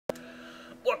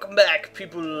Welcome back,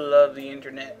 people of the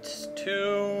internet,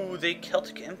 to the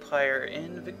Celtic Empire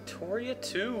in Victoria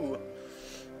 2.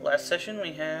 Last session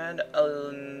we had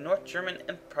a North German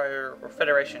Empire, or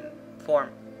Federation,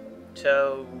 form.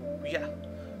 So, yeah.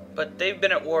 But they've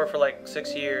been at war for like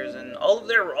 6 years, and all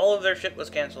of their shit was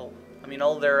cancelled. I mean,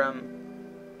 all of their,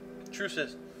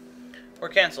 truces were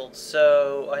cancelled.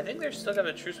 So, I think they're still got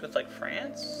a truce with, like,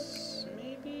 France,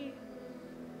 maybe?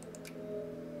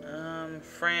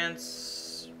 France,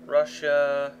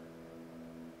 Russia,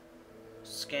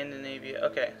 Scandinavia.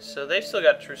 Okay, so they've still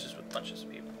got truces with bunches of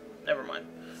people. Never mind.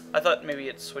 I thought maybe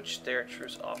it switched their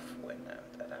truce off when that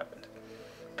happened.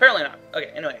 Apparently not.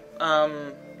 Okay, anyway.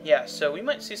 Yeah, so we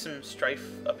might see some strife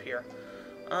up here.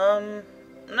 I'm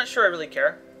not sure I really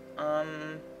care.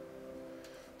 But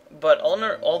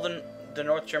all the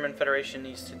North German Federation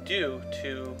needs to do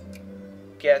to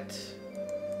get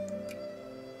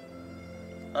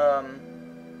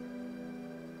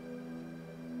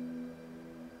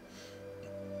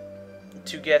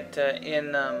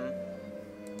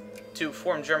to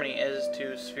form Germany is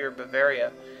to sphere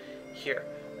Bavaria here,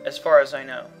 as far as I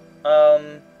know.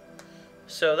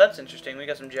 So that's interesting. We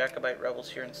got some Jacobite rebels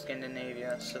here in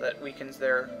Scandinavia, so that weakens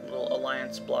their little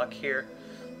alliance block here.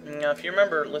 Now, if you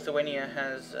remember, Lithuania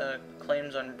has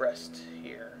claims on Brest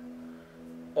here,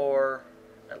 or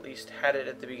at least had it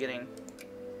at the beginning.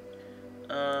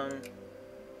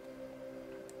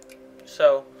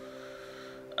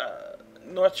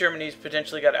 North Germany's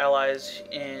potentially got allies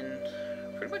in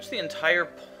pretty much the entire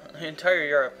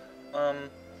Europe.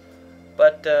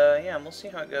 Yeah, we'll see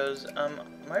how it goes.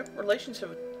 My relations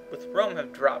with Rome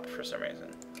have dropped for some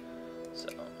reason, so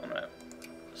I'm gonna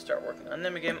start working on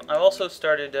them again. I also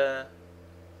started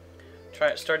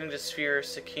starting to sphere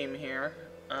Sikkim here,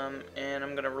 and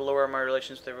I'm gonna lower my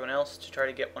relations with everyone else to try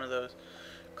to get one of those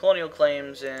colonial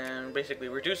claims and basically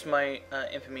reduce my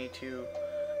infamy to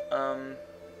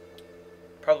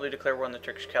probably declare war on the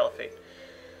Turkish Caliphate.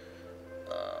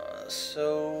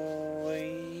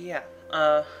 Yeah.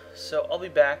 So I'll be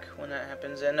back when that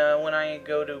happens, and when I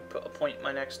go to appoint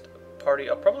my next party,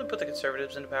 I'll probably put the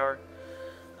Conservatives into power,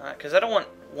 because I don't want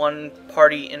one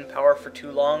party in power for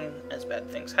too long, as bad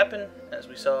things happen. As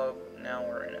we saw, now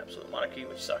we're in absolute monarchy,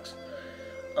 which sucks.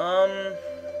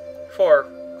 For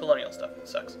colonial stuff, it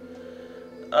sucks.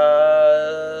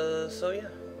 So yeah,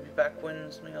 we'll be back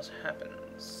when something else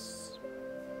happens.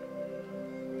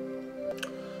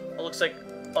 Well, looks like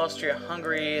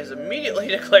Austria-Hungary has immediately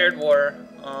declared war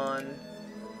on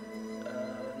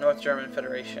North German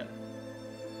Federation.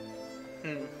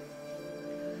 Do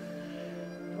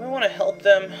I want to help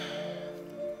them?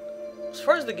 As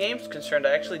far as the game's concerned,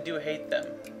 I actually do hate them.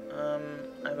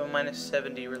 I have a minus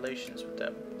 70 relations with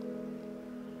them.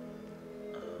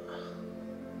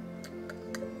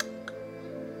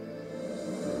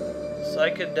 So I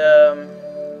could,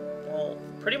 well,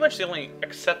 pretty much the only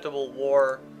acceptable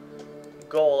war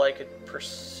goal I could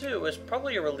pursue is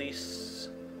probably a release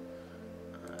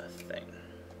thing.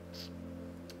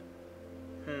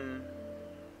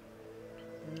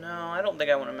 No, I don't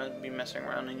think I want to be messing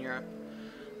around in Europe.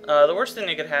 The worst thing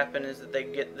that could happen is that they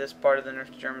get this part of the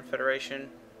North German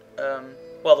Federation.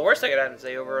 Well, the worst that could happen is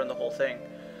they overrun the whole thing.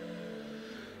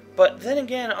 But then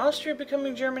again, Austria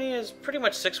becoming Germany is pretty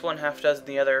much 6-1, half dozen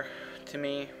the other to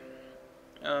me.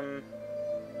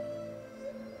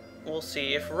 We'll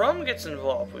see. If Rome gets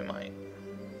involved, we might.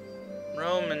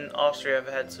 Rome and Austria have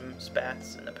had some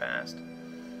spats in the past.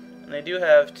 And they do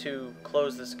have to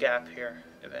close this gap here,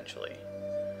 eventually.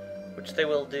 Which they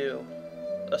will do.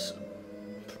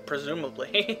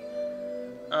 Presumably.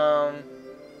 And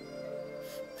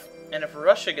if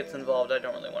Russia gets involved, I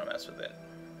don't really want to mess with it.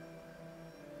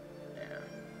 Yeah.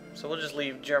 So we'll just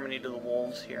leave Germany to the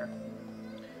wolves here.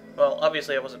 Well,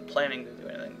 obviously I wasn't planning to do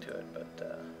anything to it, but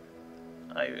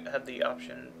I had the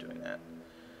option of doing that.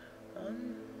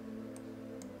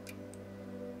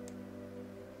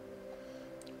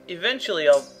 Eventually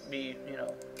I'll be, you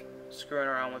know, screwing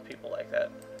around with people like that.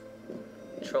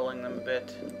 Trolling them a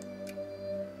bit.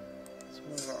 Let's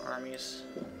move our armies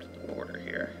to the border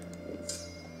here.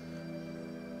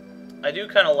 I do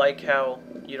kind of like how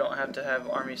you don't have to have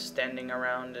armies standing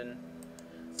around in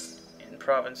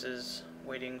provinces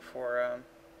waiting for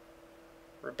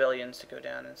rebellions to go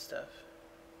down and stuff.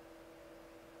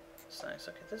 It's nice.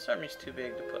 Okay, this army's too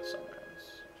big to put somewhere.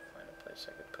 Let's find a place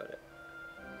I could put it.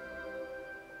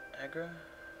 Agra?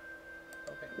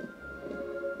 Okay.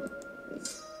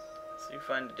 So you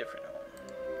find a different home.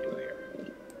 Go here.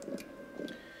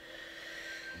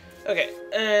 Okay.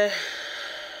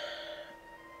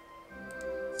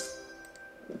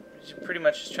 Pretty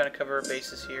much just trying to cover our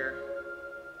bases here.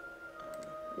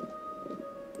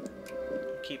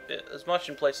 keep it as much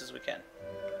in place as we can.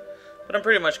 But I'm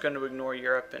pretty much going to ignore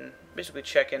Europe and basically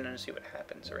check in and see what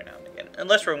happens every now and again.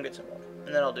 Unless Rome gets involved.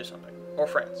 And then I'll do something. Or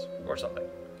France. Or something.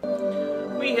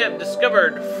 We have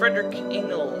discovered Frederick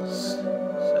Engels.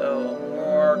 So,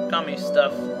 more commie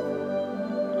stuff.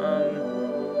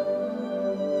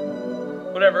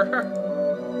 Whatever.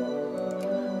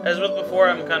 As with before,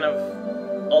 I'm kind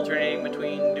of alternating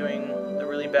between doing the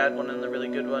really bad one and the really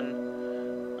good one.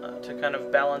 To kind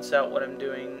of balance out what I'm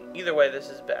doing. Either way, this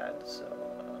is bad. So,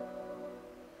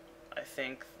 I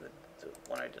think the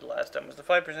one I did last time was the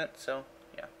 5%, so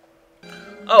yeah.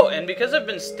 Oh, and because I've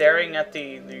been staring at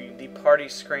the party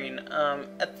screen,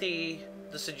 at the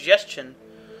suggestion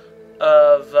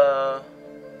of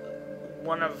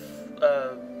one of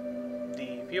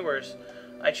the viewers,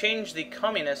 I changed the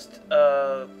communist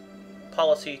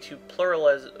policy to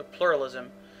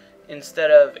pluralism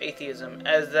instead of atheism,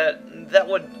 as that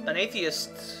would, an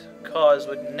atheist cause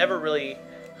would never really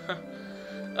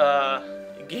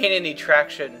gain any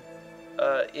traction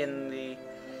in the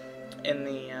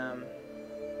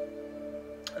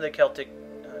Celtic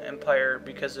Empire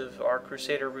because of our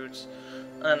Crusader roots,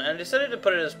 and I decided to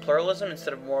put it as pluralism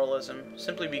instead of moralism,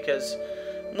 simply because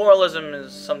moralism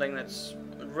is something that's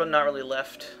not really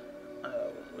left,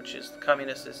 which is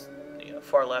communist is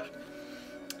far left,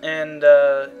 and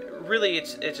really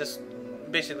it's just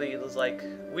basically it was like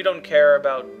we don't care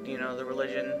about the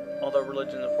religion, although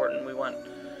religion is important. We want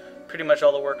pretty much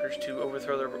all the workers to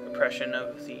overthrow the oppression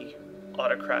of the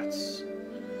autocrats,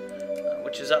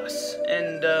 which is us.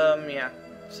 And yeah,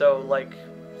 so like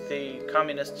the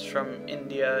communists from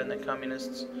India and the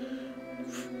communists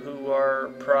who are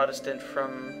Protestant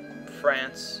from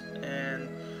France and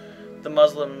the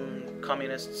Muslim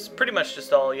communists, pretty much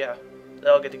just all, yeah, they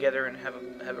all get together and have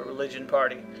a religion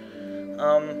party.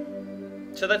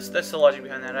 So that's the logic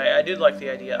behind that. I did like the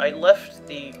idea. I left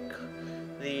the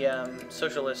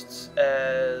socialists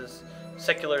as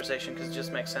secularization because it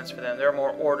just makes sense for them. They're a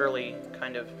more orderly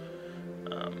kind of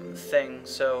thing.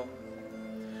 So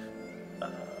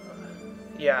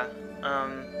yeah.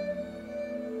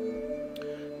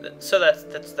 So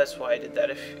that's why I did that.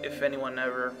 If anyone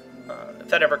ever if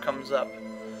that ever comes up,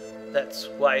 that's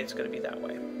why it's going to be that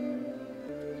way.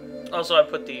 Also, I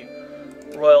put the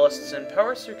royalists in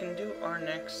power so we can do our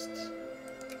next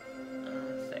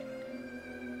thing.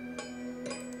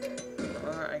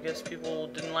 I guess people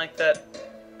didn't like that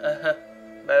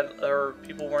bad, or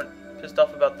people weren't pissed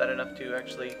off about that enough to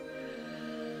actually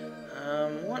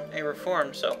want a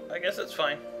reform. So I guess that's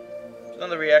fine. None of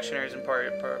the reactionaries in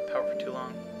power for too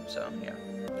long. So yeah.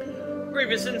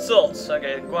 Grievous insults.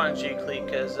 Okay, Guanji clique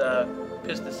has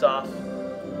pissed us off.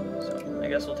 So I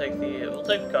guess we'll take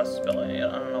the cost spell. I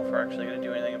don't know if we're actually going to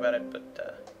do anything about it, but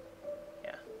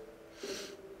yeah,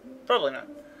 probably not.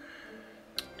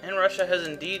 And Russia has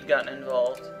indeed gotten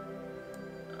involved.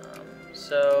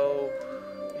 So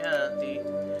yeah, the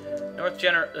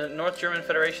North German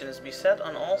Federation is beset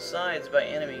on all sides by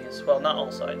enemies. Well, not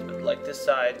all sides, but like this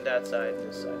side, that side,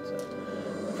 this side. So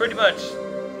pretty much,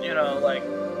 like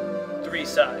 3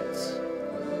 sides.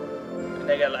 And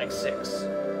they got like 6.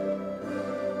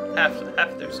 Half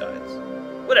their sides.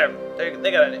 Whatever.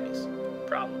 They got enemies.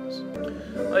 Problems.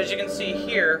 Well, as you can see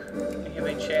here, we have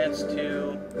a chance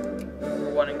to, for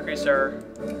one, increase our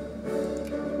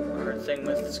thing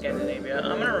with Scandinavia.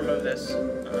 I'm going to remove this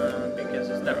because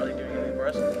it's not really doing anything for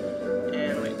us.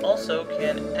 And we also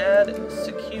can add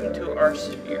Sikkim to our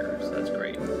sphere, so that's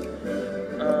great.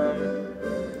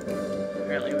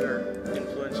 Apparently we're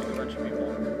influencing a bunch of people.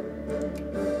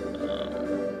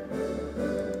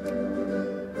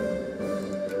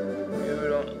 You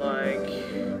don't like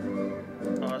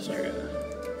Austria.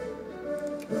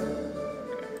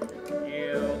 Okay.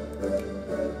 You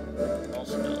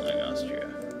also don't like Austria.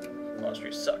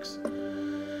 Austria sucks.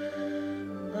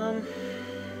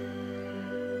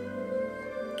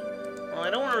 Well, I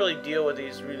don't want to really deal with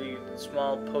these really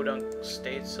small podunk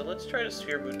states, so let's try to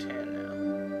sphere Bhutan now.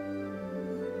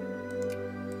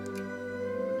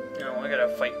 No, I gotta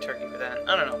fight Turkey for that.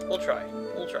 I don't know. We'll try.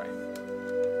 We'll try.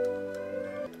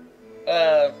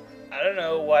 I don't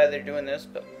know why they're doing this,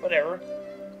 but whatever.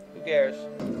 Who cares?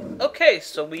 Okay,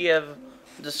 so we have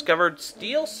discovered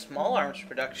steel small arms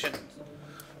production.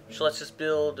 So let's just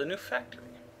build a new factory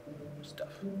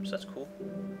stuff. So that's cool.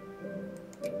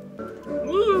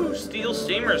 Woo! Steel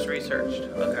steamers researched.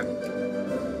 Okay.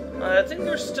 I think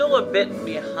we're still a bit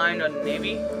behind on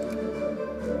Navy.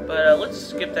 But let's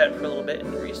skip that for a little bit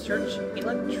and research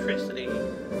electricity.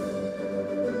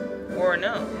 Or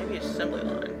no, maybe assembly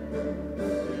line.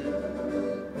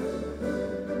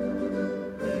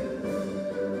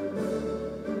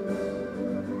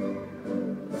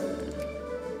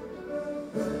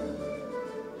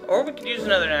 Or we could use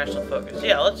another national focus.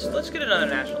 Yeah, let's get another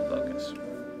national focus.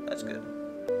 That's good.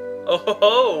 Oh ho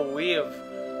ho! We have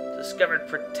discovered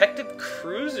protected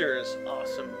cruisers.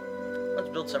 Awesome. Let's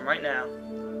build some right now.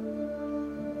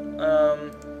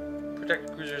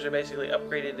 Protected cruisers are basically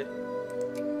upgraded.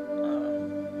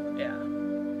 Yeah,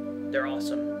 they're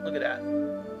awesome. Look at that.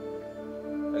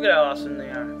 Look at how awesome they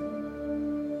are.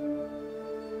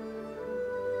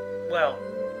 Well,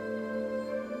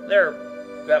 they're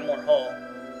got more hull.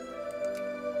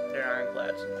 They're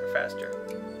ironclads. They're faster.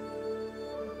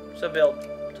 So build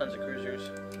tons of cruisers.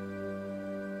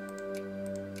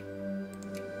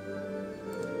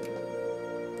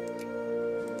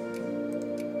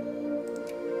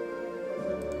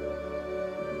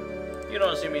 You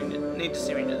don't see me need to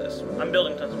see me do this. I'm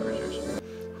building tons of cruisers.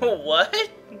 What?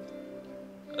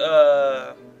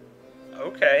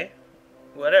 Okay.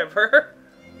 Whatever.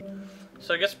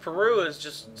 So I guess Peru has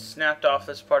just snapped off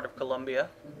this part of Colombia.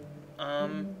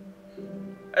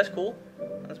 That's cool,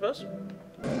 I suppose.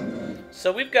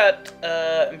 So we've got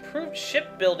improved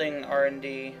shipbuilding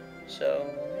R&D. So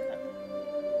yeah,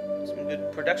 some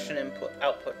good production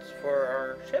outputs for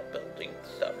our shipbuilding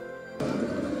stuff.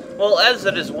 Well, as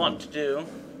it is wont to do,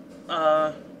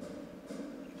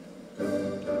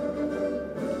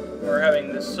 we're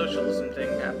having this socialism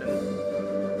thing happen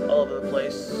all over the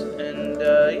place, and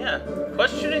yeah,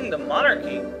 questioning the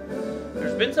monarchy.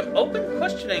 There's been some open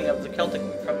questioning of the Celtic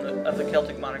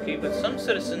monarchy, with some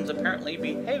citizens apparently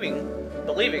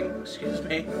believing, excuse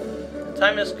me, the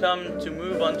time has come to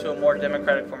move on to a more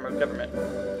democratic form of government.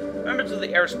 Members of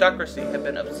the aristocracy have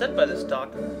been upset by this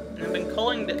talk and have been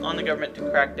calling on the government to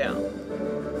crack down.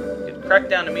 It crack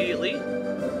down immediately.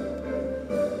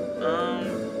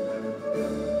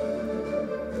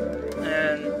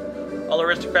 And all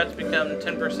aristocrats become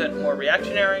 10% more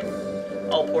reactionary.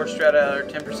 All poor strata are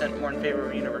 10% more in favor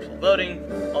of universal voting.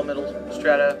 All middle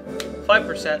strata,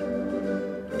 5%.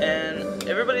 And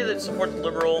everybody that supports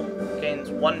liberal gains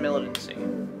 1 militancy.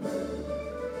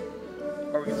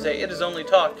 Or we could say it is only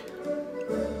talk.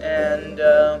 And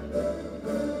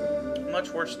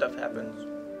much worse stuff happens.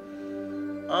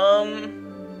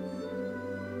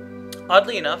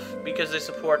 Oddly enough, because they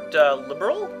support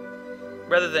liberal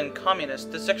rather than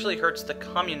communist, this actually hurts the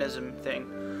communism thing.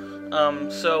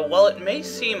 So while it may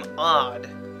seem odd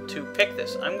to pick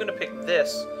this, I'm going to pick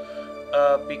this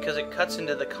because it cuts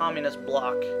into the communist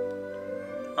bloc.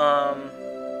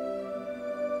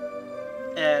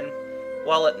 And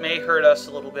while it may hurt us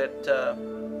a little bit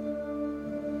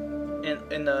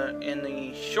in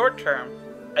the short term,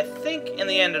 I think in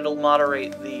the end it'll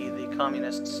moderate the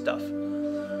communist stuff.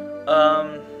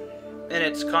 And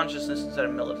it's consciousness instead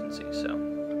of militancy. So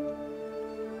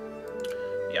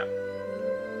yeah,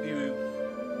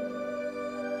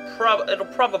 it'll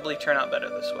probably turn out better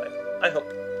this way. I hope.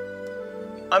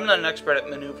 I'm not an expert at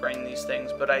maneuvering these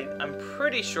things, but I'm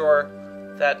pretty sure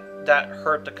that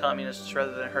hurt the communists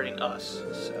rather than hurting us.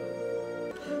 So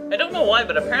I don't know why,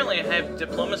 but apparently I have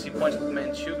diplomacy points with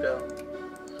Manchukuo.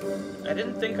 I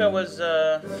didn't think I was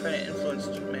trying to influence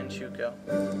Manchukuo.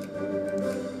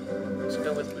 Let's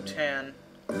go with Bhutan.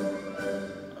 Yeah,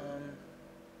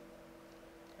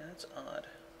 that's odd.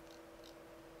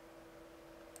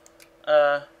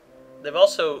 They've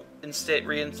also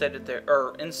instated their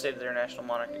national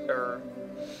monarchy, or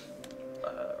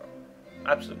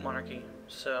absolute monarchy.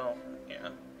 So yeah.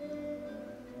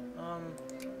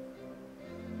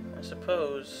 I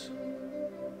suppose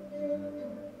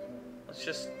let's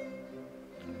just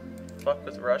fuck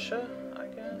with Russia, I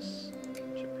guess.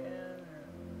 Japan.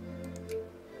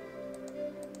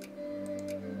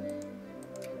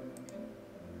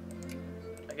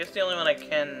 I guess the only one I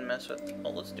can mess with. Oh,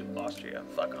 let's do Austria.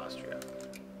 Fuck Austria.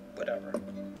 Whatever.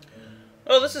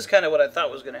 Well, this is kind of what I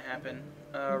thought was going to happen.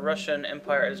 Russian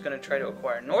Empire is going to try to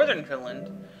acquire northern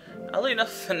Finland. Oddly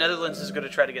enough, the Netherlands is going to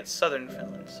try to get southern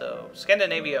Finland. So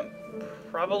Scandinavia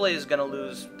probably is going to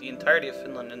lose the entirety of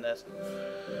Finland in this.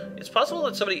 It's possible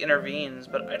that somebody intervenes,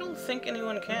 but I don't think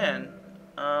anyone can.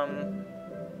 I'm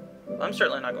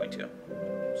certainly not going to.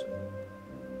 So,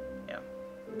 yeah.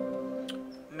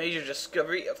 Major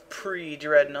discovery of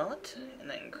pre-dreadnought, and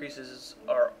that increases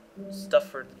our stuff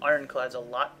for ironclads a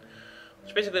lot,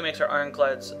 which basically makes our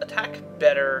ironclads attack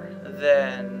better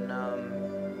than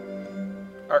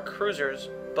our cruisers,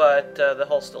 but the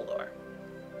hull's still lower.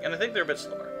 And I think they're a bit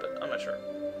slower, but I'm not sure.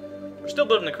 We're still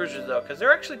building the cruisers though, because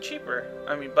they're actually cheaper.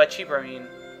 I mean, by cheaper I mean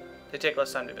they take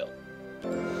less time to build.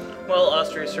 Well,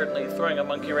 Austria is certainly throwing a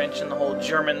monkey wrench in the whole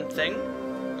German thing.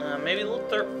 Maybe they'll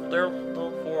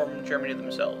form Germany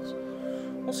themselves.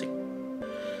 We'll see.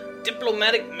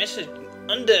 Diplomatic message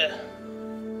under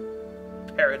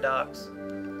paradox.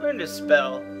 Learn to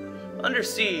spell. Under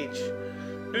siege.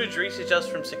 News reaches us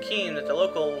from Sikkim that the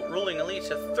local ruling elites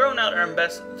have thrown our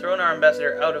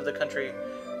ambassador out of the country,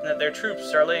 and that their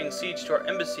troops are laying siege to our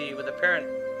embassy with apparent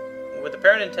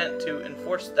intent to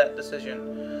enforce that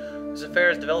decision. This affair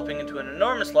is developing into an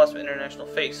enormous loss of international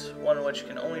face, one which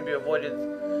can only be avoided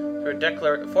through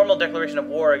a formal declaration of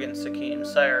war against Sikkim.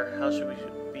 Sire, how should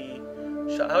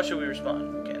we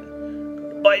respond? We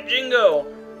can by Jingo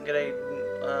get a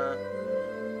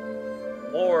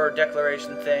war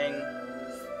declaration thing,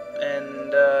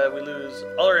 and we lose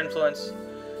all our influence,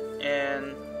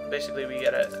 and basically we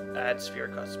get an add sphere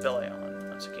cost spell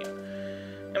on Sikkim,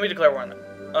 and we declare war on them.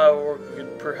 Or we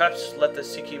could perhaps let the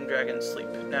Sikkim dragon sleep.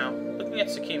 Now, looking at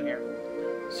Sikkim here,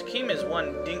 Sikkim is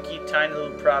one dinky, tiny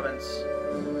little province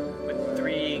with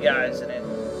 3 guys in it.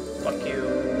 Fuck you.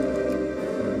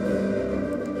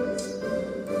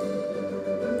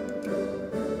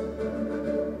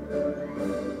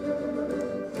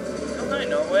 Oh, hi,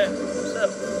 Norway. What's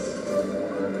up?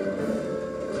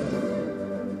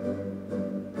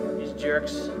 These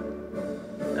jerks.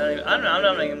 I'm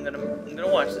not even gonna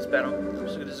watch this battle. I'm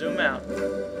just gonna zoom out.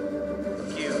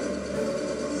 Fuck you.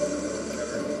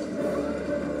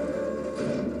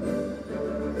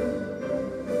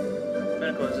 I'm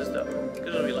gonna close this though,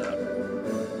 because it'll be loud.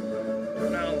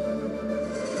 No.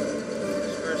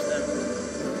 Disperse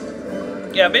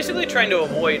them. Yeah, basically trying to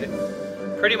avoid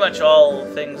pretty much all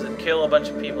things that kill a bunch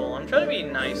of people. I'm trying to be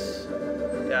a nice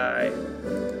guy.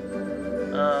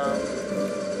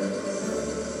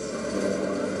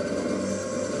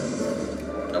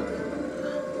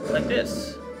 Like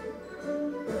this.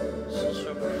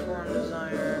 Social reform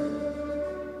desire.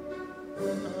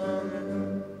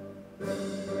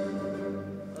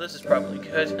 Well, this is probably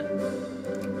good.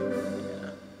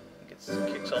 Yeah.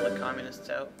 Kicks all the communists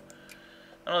out.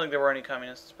 I don't think there were any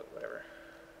communists, but whatever.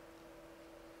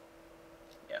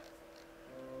 Yeah.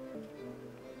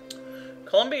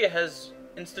 Colombia has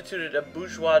instituted a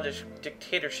bourgeois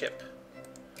dictatorship.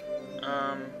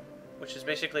 Which is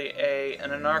basically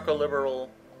an anarcho-liberal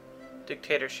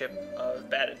dictatorship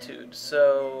of attitude.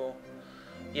 So,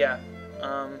 yeah,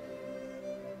 I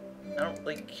don't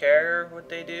really care what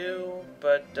they do,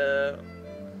 but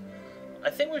I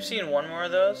think we've seen one more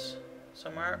of those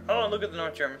somewhere. Oh, look at the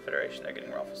North German Federation. They're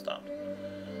getting raffle stomped.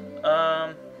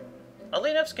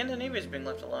 Oddly enough, Scandinavia is being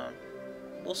left alone.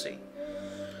 We'll see.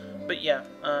 But yeah,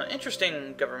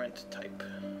 interesting government type.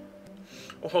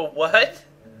 Whoa, what?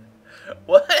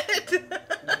 What?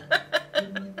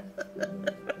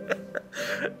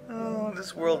 Oh,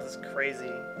 this world is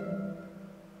crazy.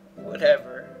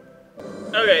 Whatever.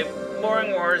 Okay,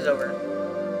 boring war is over.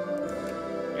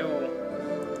 Ew.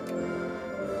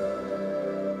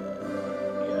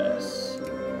 Yes.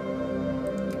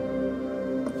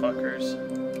 Fuckers.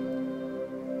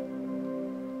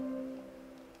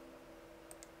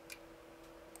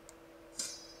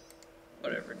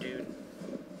 Whatever, dude.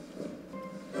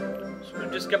 So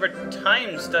we've discovered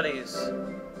time studies.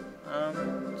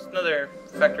 It's another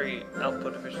factory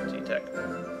output efficiency tech.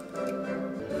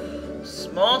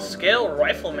 Small scale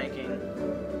rifle making.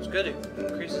 It's good, it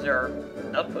increases our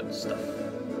output stuff.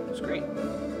 It's great.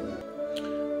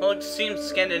 Well, it seems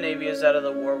Scandinavia is out of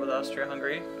the war with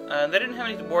Austria-Hungary. They didn't have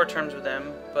any war terms with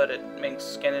them, but it makes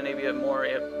Scandinavia more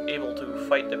able to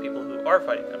fight the people who are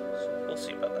fighting them. So we'll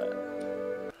see about that.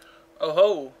 Oh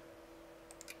ho!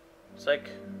 It's like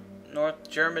North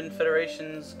German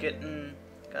Federation's gotten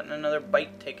another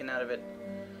bite taken out of it.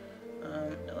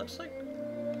 It looks like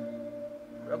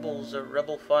rebels are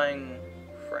rebelifying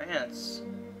France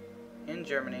in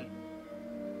Germany.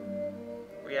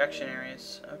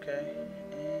 Reactionaries, okay.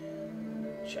 And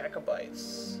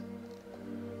Jacobites.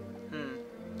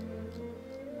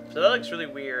 So that looks really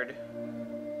weird.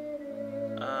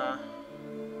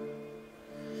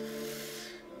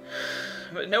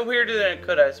 But no weirder than it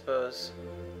could, I suppose.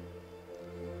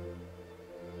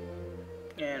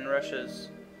 And Russia's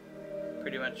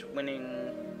pretty much winning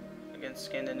against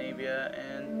Scandinavia,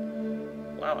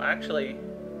 and wow, actually,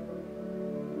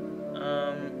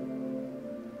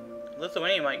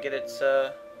 Lithuania might get its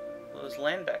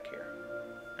land back here,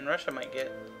 and Russia might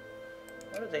get,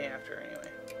 what are they after anyway?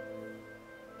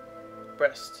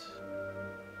 Brest,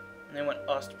 and they went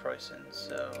Ostpreußen,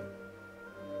 so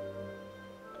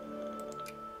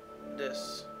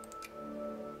this.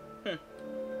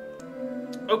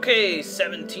 Okay,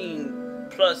 17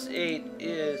 plus 8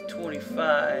 is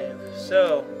 25.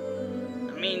 So,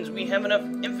 that means we have enough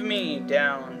infamy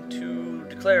down to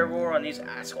declare war on these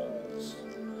assholes.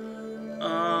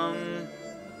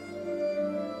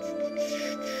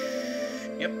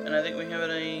 Yep, and I think we have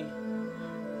a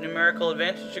numerical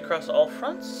advantage across all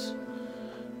fronts.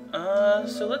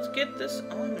 So let's get this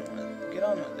on. Get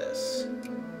on with this.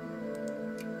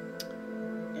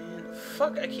 And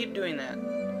fuck, I keep doing that.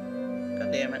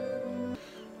 God damn it.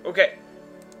 Okay.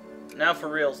 Now for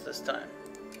reals this time.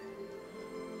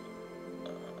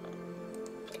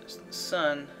 Place the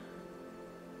sun.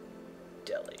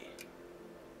 Delhi.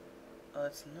 Oh,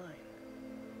 that's 9.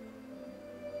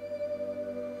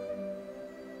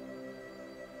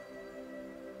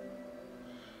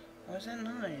 Why is that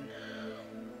 9?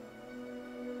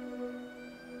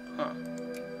 Huh.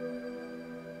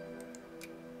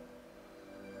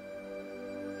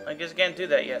 I guess I can't do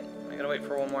that yet. I gotta wait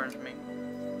for one more from me.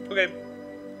 Okay.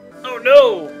 Oh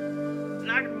no!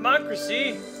 Not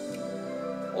democracy!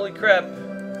 Holy crap.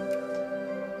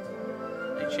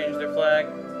 They changed their flag.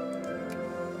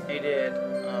 They did.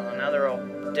 Now they're all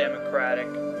democratic.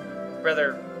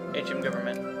 Rather, HM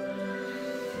government.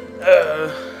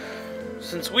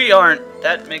 Since we aren't,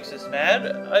 that makes us mad,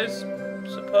 I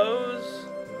suppose.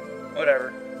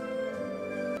 Whatever.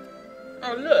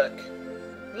 Oh look!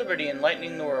 Liberty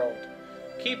enlightening the world.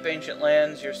 Keep ancient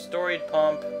lands, your storied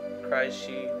pomp, cries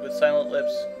she, with silent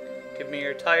lips. Give me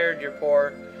your tired, your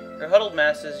poor, your huddled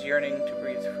masses yearning to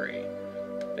breathe free.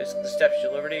 This the Statue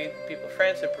of Liberty. The people of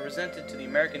France have presented to the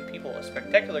American people a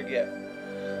spectacular gift.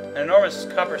 An enormous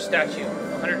copper statue,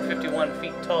 151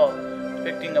 feet tall,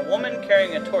 depicting a woman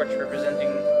carrying a torch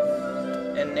representing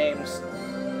and named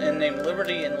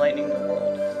Liberty enlightening the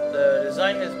world. The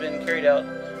design has been carried out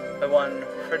by one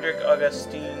Frederick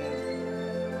Auguste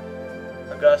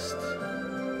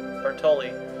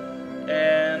Bartoli,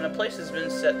 and a place has been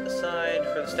set aside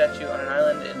for the statue on an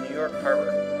island in New York Harbor.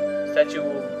 The statue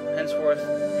will henceforth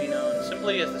be known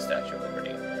simply as the Statue of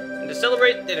Liberty. And to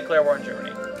celebrate, they declare war on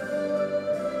Germany.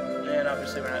 And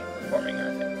obviously we're not performing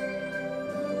anything.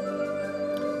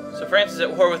 So France is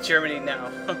at war with Germany now.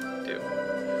 Dude.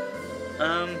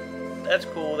 That's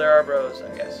cool. There are bros, I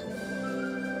guess.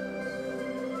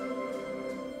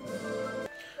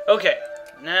 Okay,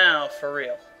 now for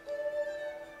real.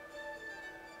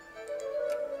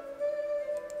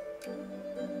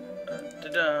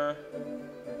 Da-da.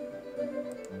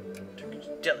 Turkish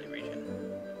Delhi region.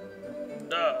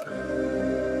 Duh.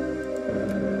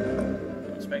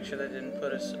 Let's make sure that didn't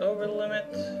put us over the limit.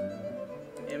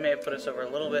 It may have put us over a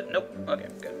little bit. Nope. Okay,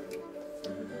 good.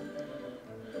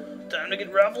 Time to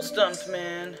get raffle stumped,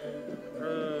 man.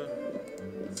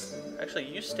 Actually,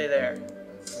 you stay there.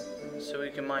 So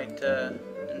we might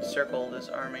encircle this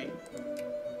army.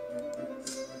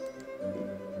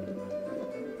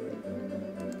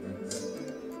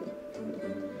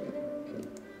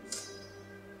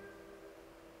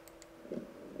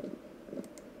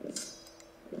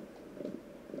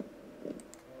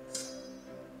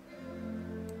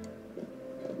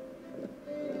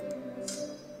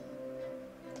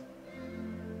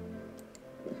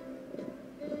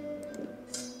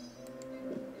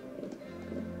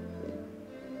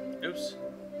 Oops.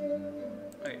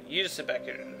 Okay, you just sit back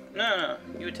here. No,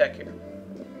 you attack here.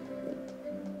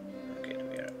 Okay,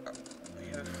 we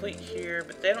have a fleet here,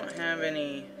 but they don't have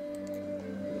any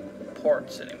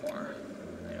ports anymore,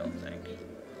 I don't think.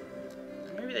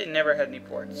 Maybe they never had any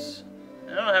ports.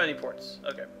 I don't have any ports.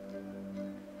 Okay.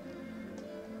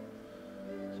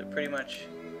 So pretty much...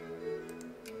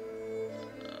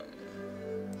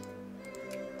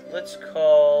 let's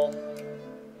call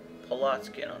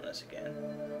Polotzk in on this again.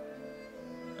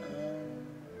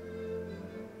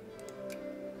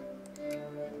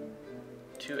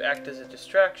 To act as a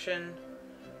distraction.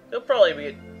 They'll probably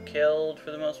be killed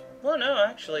for the most... Well, no,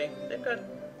 actually. They've got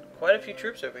quite a few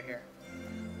troops over here.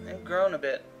 They've grown a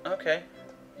bit. Okay.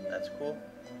 That's cool.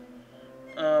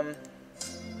 And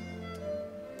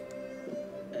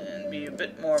be a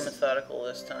bit more methodical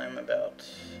this time about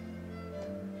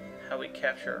how we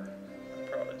capture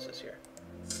provinces here.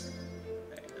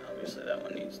 Okay, obviously that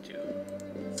one needs to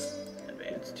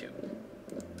advance too.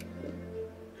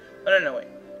 Oh, no, wait.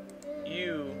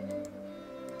 You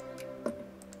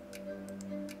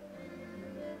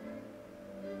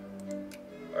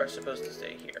are supposed to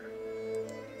stay here.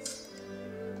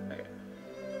 Okay.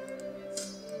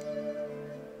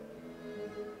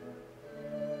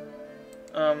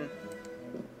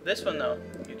 This one though,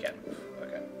 you can move.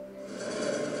 Okay.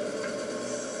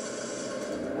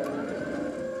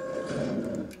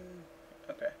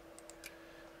 Okay.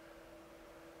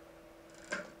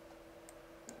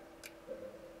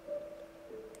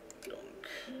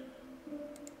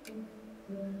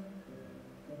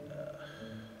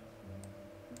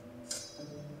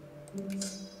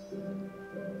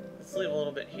 Let's leave a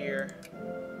little bit here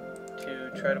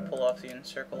to try to pull off the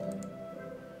encircle.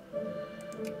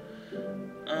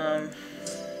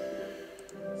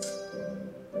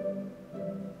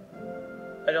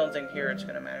 I don't think here it's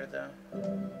gonna matter though.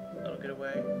 It'll get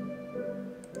away.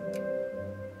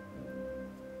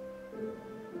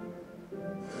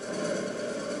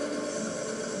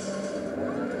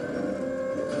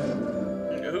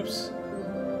 Oops.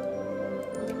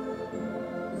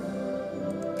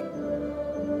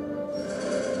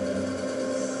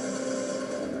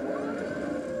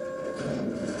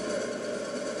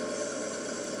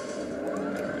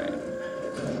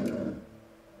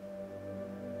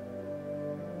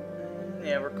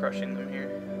 Yeah, we're crushing them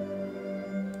here.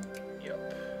 Yup.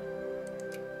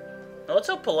 Now let's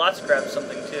hope Palats grabs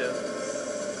something too.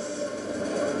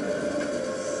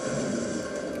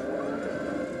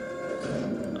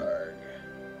 Arg.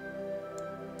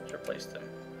 Let's replace them.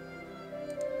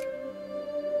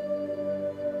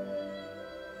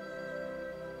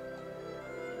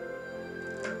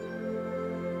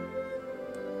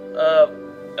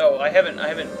 Oh, I haven't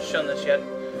shown this yet.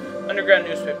 Underground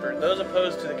newspaper. Those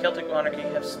opposed to the Celtic monarchy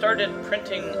have started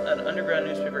printing an underground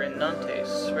newspaper in Nantes,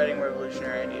 spreading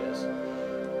revolutionary ideas.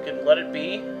 You can let it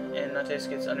be, and Nantes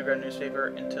gets underground newspaper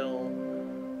until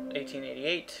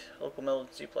 1888. Local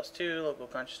militancy +2, local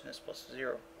consciousness plus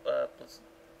 0.02.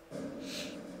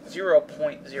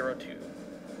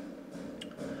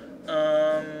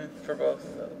 For both,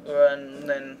 and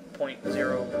then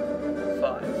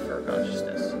 0.05 for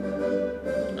consciousness.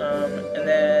 And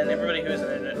then everybody who is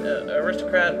an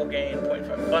aristocrat will gain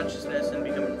 0.5 consciousness and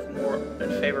become more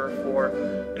in favor for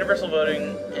universal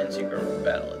voting and secret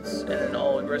ballots. And then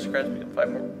all aristocrats become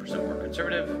 5% more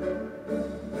conservative.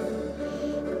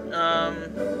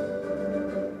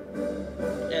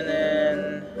 And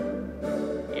then,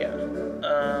 yeah.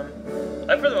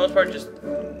 I, for the most part, just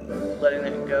letting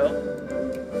that go.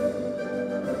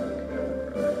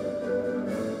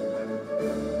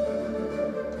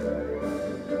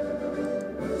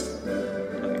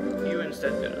 Okay, you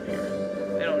instead go down here.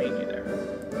 They don't need you there.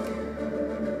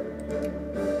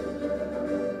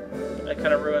 That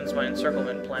kind of ruins my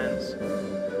encirclement plans.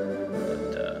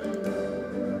 But,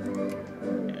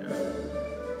 yeah.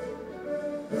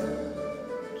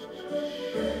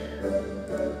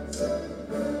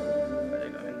 Are they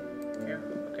going here?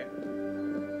 Okay.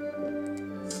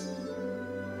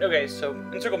 Okay, so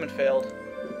encirclement failed.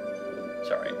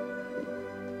 Sorry.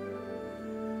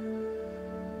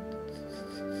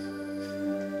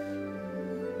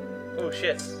 Oh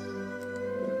shit.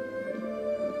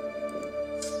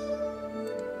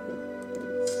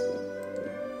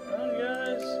 Run,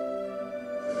 guys.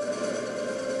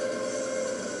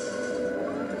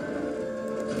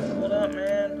 Hold out,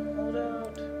 man. Hold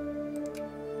out.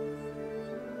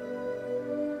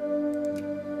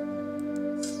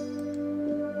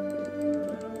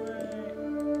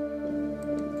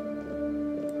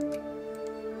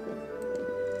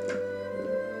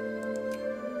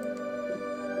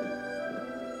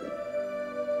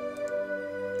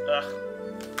 Ugh.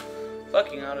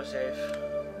 Fucking autosave.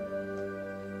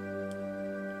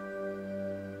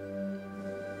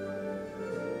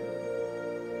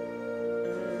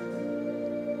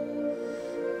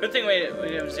 Good thing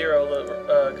we have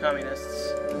 0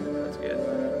 communists. That's good.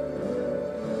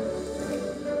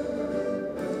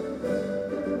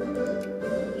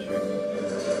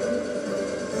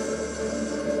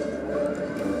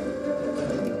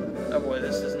 Oh boy,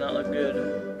 this does not look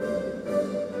good.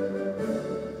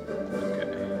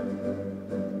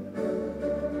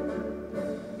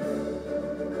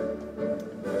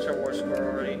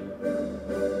 Already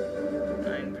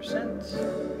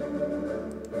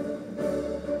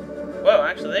 9%. Wow,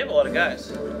 actually, they have a lot of guys.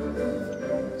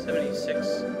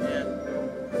 76. Yeah.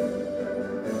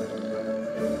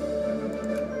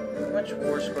 How much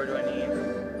war score do I need?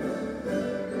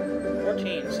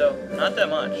 14. So not that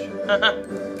much.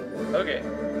 Okay.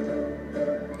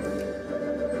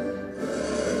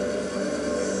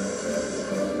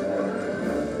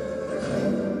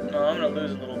 No, I'm gonna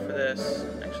lose a little for this.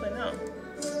 Actually, no.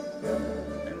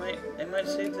 It might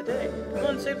save the day. Come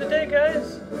on, save the day,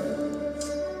 guys.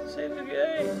 Save the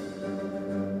day.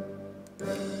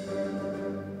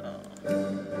 Oh.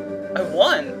 I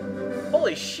won.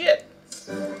 Holy shit.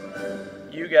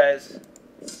 You guys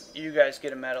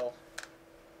get a medal.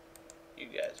 You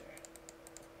guys are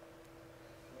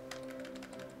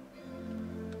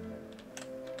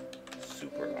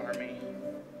super army.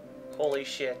 Holy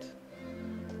shit.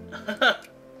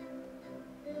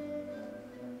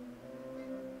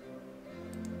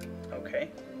 Okay.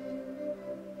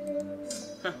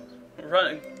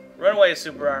 Run away,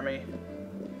 super army.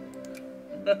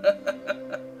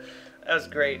 That was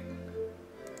great.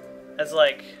 That's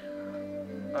like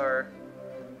our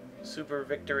super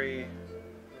victory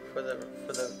for the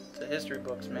history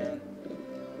books, man.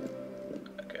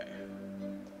 Okay.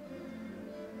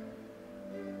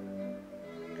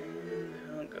 And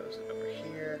how goes it over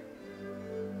here?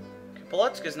 Okay,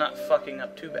 Polotska's not fucking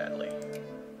up too badly.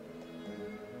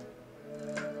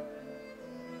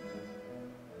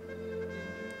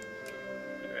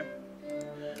 Okay.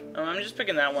 I'm just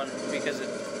picking that one because it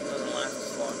doesn't last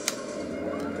as long.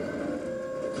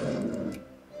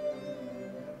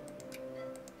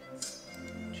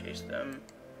 Chase them.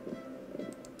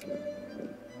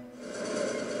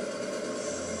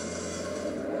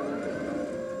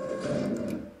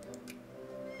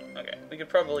 Okay, we could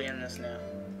probably end this now,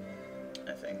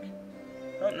 I think.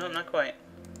 Oh, no, not quite.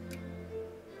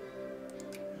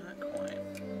 Not quite.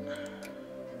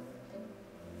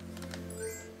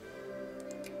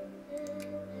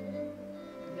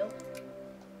 Nope.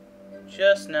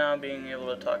 Just now being able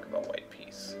to talk about white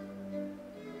peace.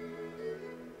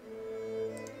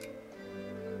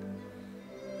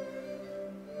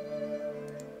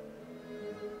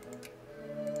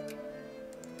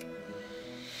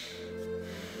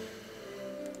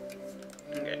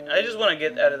 I just want to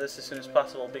get out of this as soon as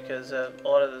possible because a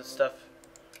lot of this stuff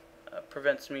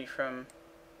prevents me from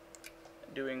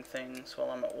doing things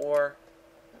while I'm at war.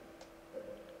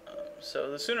 So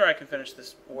the sooner I can finish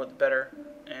this war, the better,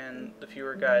 and the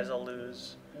fewer guys I'll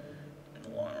lose in the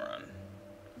long run.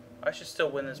 I should still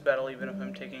win this battle even if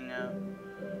I'm taking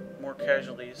more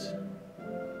casualties.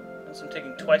 Unless I'm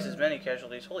taking twice as many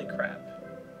casualties. Holy crap.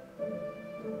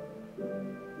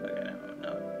 Okay,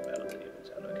 no, battle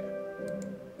evens out, okay.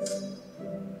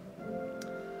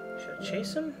 Should I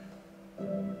chase him?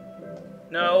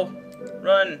 No!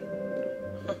 Run!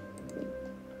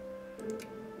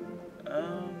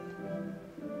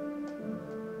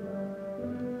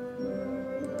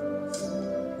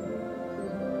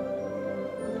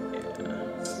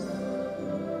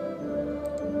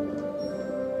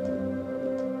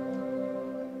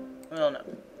 Well, no.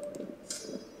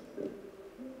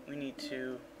 We need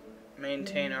to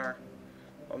maintain our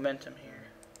momentum here.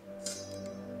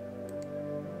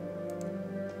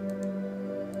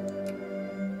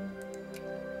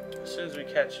 As soon as we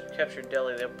capture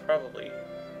Delhi, they'll probably...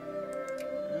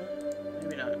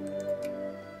 maybe not.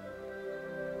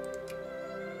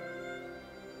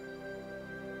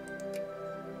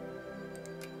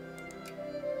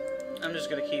 I'm just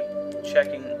gonna keep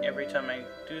checking every time I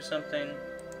do something.